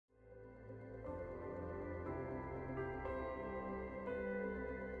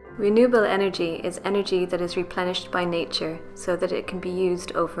Renewable energy is energy that is replenished by nature so that it can be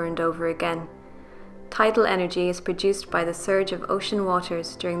used over and over again. Tidal energy is produced by the surge of ocean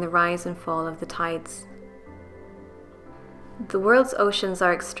waters during the rise and fall of the tides. The world's oceans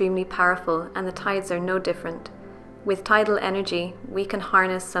are extremely powerful, and the tides are no different. With tidal energy, we can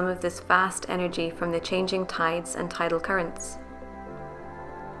harness some of this vast energy from the changing tides and tidal currents.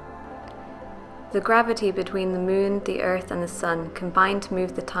 The gravity between the moon, the earth and the sun combine to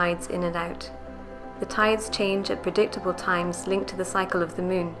move the tides in and out. The tides change at predictable times linked to the cycle of the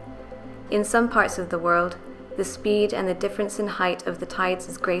moon. In some parts of the world, the speed and the difference in height of the tides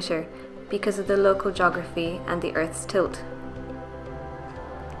is greater because of the local geography and the earth's tilt.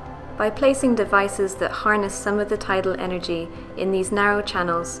 By placing devices that harness some of the tidal energy in these narrow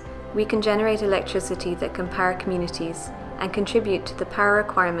channels, we can generate electricity that can power communities and contribute to the power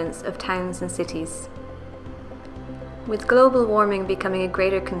requirements of towns and cities. With global warming becoming a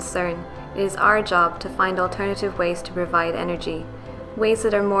greater concern, it is our job to find alternative ways to provide energy, ways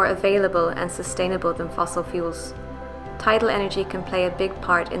that are more available and sustainable than fossil fuels. Tidal energy can play a big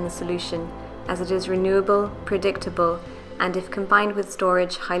part in the solution, as it is renewable, predictable, and if combined with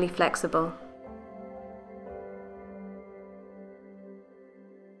storage, highly flexible.